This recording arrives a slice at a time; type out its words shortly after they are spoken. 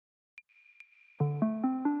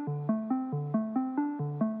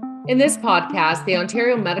In this podcast, the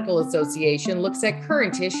Ontario Medical Association looks at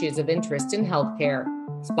current issues of interest in healthcare.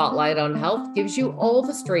 Spotlight on Health gives you all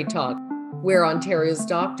the straight talk. We're Ontario's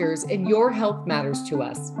doctors, and your health matters to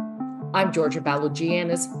us. I'm Georgia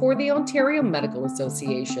Balogianis for the Ontario Medical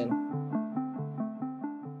Association.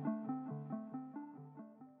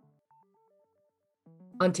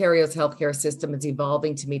 Ontario's healthcare system is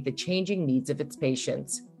evolving to meet the changing needs of its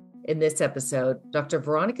patients. In this episode, Dr.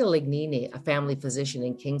 Veronica Lignini, a family physician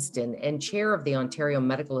in Kingston and chair of the Ontario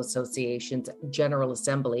Medical Association's General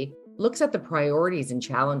Assembly, looks at the priorities and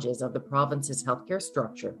challenges of the province's healthcare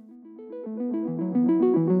structure.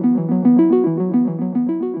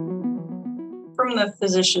 From the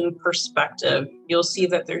physician perspective, you'll see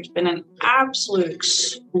that there's been an absolute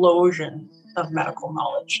explosion of medical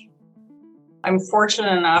knowledge. I'm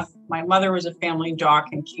fortunate enough, my mother was a family doc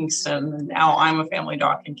in Kingston, and now I'm a family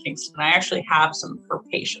doc in Kingston. I actually have some for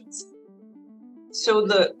patients. So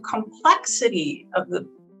the complexity of the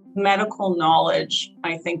medical knowledge,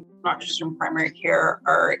 I think, not just in primary care,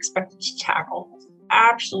 are expected to tackle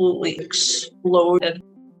absolutely exploded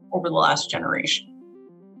over the last generation.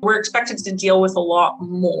 We're expected to deal with a lot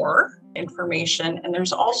more information, and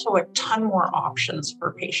there's also a ton more options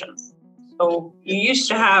for patients. So you used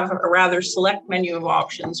to have a rather select menu of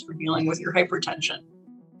options for dealing with your hypertension.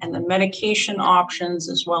 And the medication options,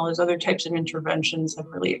 as well as other types of interventions, have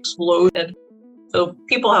really exploded. So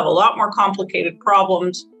people have a lot more complicated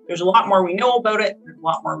problems. There's a lot more we know about it. There's a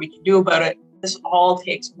lot more we can do about it. This all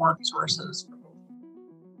takes more resources.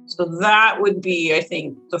 So that would be, I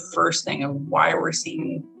think, the first thing of why we're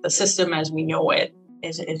seeing the system as we know it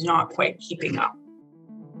is not quite keeping up.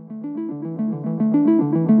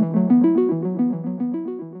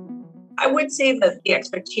 I would say that the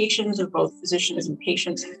expectations of both physicians and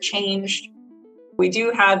patients have changed. We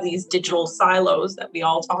do have these digital silos that we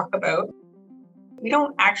all talk about. We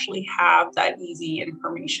don't actually have that easy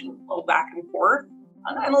information flow back and forth.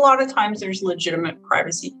 And a lot of times there's legitimate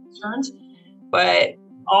privacy concerns, but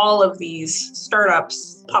all of these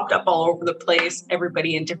startups popped up all over the place.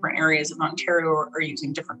 Everybody in different areas of Ontario are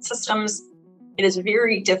using different systems. It is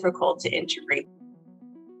very difficult to integrate.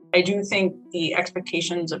 I do think the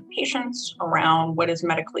expectations of patients around what is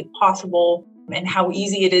medically possible and how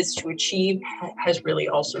easy it is to achieve has really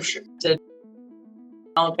also shifted.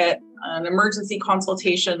 I'll get an emergency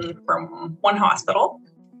consultation from one hospital,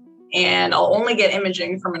 and I'll only get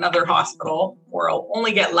imaging from another hospital, or I'll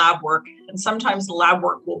only get lab work. And sometimes the lab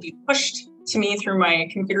work will be pushed to me through my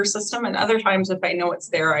computer system, and other times if I know it's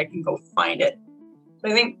there, I can go find it. I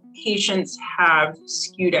think patients have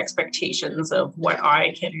skewed expectations of what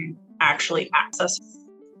I can actually access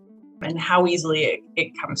and how easily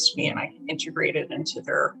it comes to me and I can integrate it into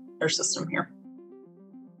their system here.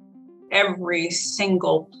 Every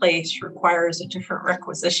single place requires a different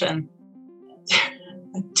requisition,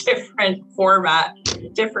 a different format,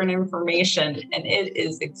 different information, and it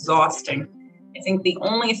is exhausting. I think the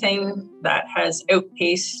only thing that has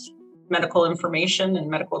outpaced medical information and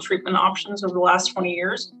medical treatment options over the last 20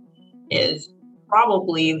 years is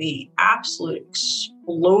probably the absolute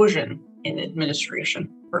explosion in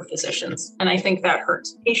administration for physicians. And I think that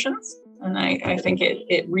hurts patients. And I think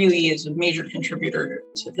it really is a major contributor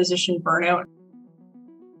to physician burnout.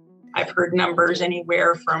 I've heard numbers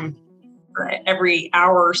anywhere from for every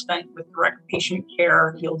hour spent with direct patient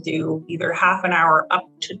care, you'll do either half an hour up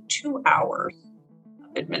to 2 hours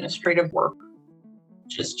of administrative work,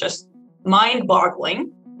 which is just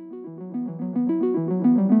mind-boggling.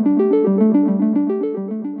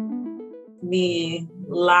 The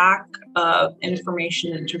lack of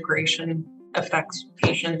information integration affects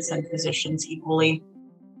patients and physicians equally.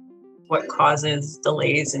 What causes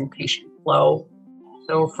delays in patient flow?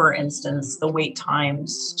 So, for instance, the wait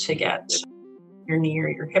times to get your knee or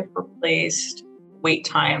your hip replaced, wait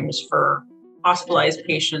times for hospitalized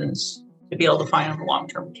patients to be able to find a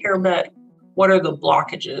long-term care bed. What are the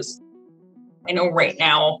blockages? I know right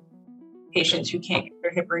now, patients who can't get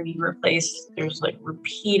their hip or knee replaced, there's like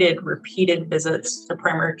repeated visits to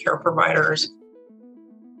primary care providers.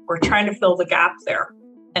 We're trying to fill the gap there,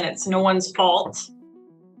 and it's no one's fault.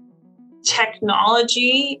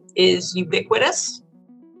 Technology is ubiquitous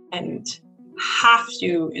and have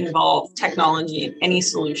to involve technology in any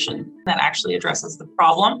solution that actually addresses the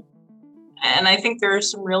problem. And I think there are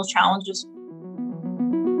some real challenges.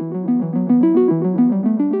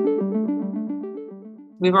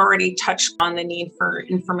 We've already touched on the need for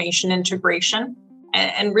information integration.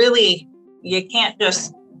 And really, you can't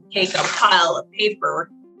just take a pile of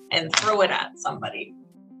paper and throw it at somebody.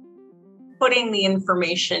 Putting the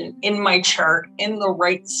information in my chart in the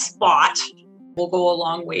right spot will go a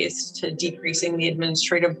long ways to decreasing the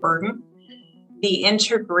administrative burden. The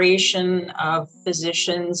integration of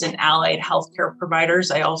physicians and allied healthcare providers,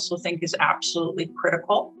 I also think, is absolutely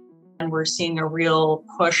critical. And we're seeing a real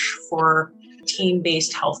push for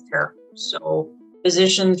team-based healthcare. So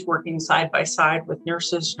physicians working side by side with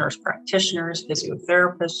nurses, nurse practitioners,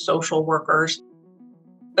 physiotherapists, social workers,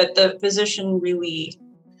 but the physician really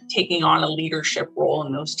taking on a leadership role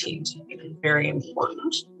in those teams is very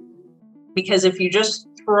important. Because if you just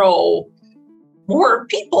throw more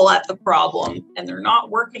people at the problem and they're not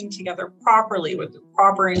working together properly with the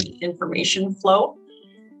proper information flow,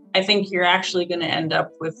 I think you're actually going to end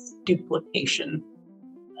up with duplication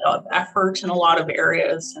of effort in a lot of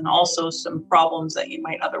areas and also some problems that you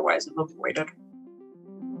might otherwise have avoided.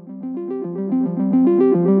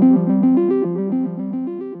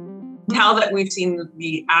 Now that we've seen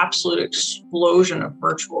the absolute explosion of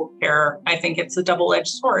virtual care, I think it's a double-edged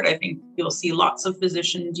sword. I think you'll see lots of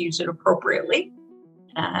physicians use it appropriately.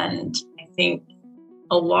 And I think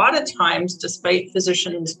a lot of times, despite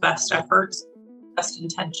physicians' best efforts, best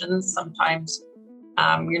intentions, sometimes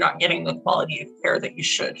you're not getting the quality of care that you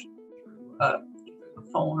should through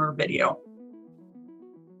a phone or video.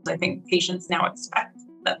 I think patients now expect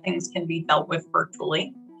that things can be dealt with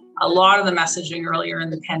virtually. A lot of the messaging earlier in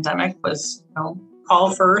the pandemic was,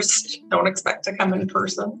 call first, don't expect to come in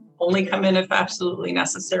person, only come in if absolutely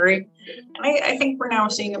necessary. And I think we're now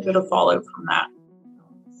seeing a bit of fallout from that.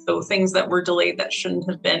 So things that were delayed that shouldn't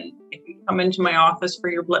have been. If you come into my office for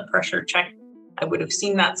your blood pressure check, I would have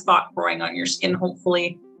seen that spot growing on your skin,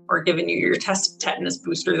 hopefully, or given you your tetanus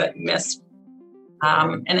booster that you missed.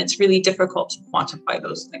 And it's really difficult to quantify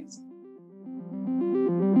those things.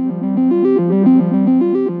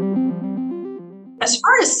 As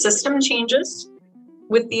far as system changes,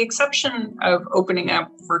 with the exception of opening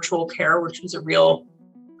up virtual care, which was a real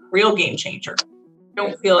game changer, I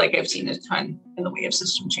don't feel like I've seen a ton in the way of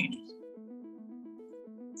system changes.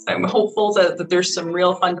 So I'm hopeful that there's some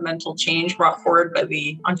real fundamental change brought forward by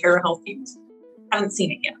the Ontario Health teams. I haven't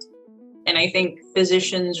seen it yet. And I think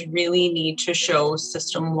physicians really need to show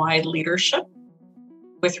system-wide leadership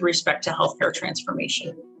with respect to healthcare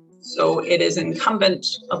transformation. So it is incumbent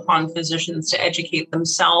upon physicians to educate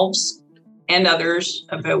themselves and others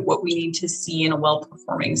about what we need to see in a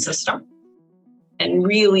well-performing system. And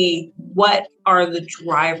really, what are the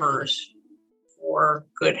drivers for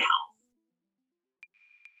good health?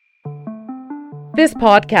 This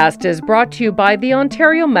podcast is brought to you by the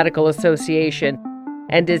Ontario Medical Association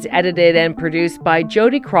and is edited and produced by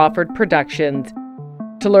Jody Crawford Productions.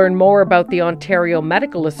 To learn more about the Ontario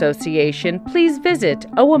Medical Association, please visit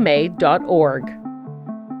OMA.org.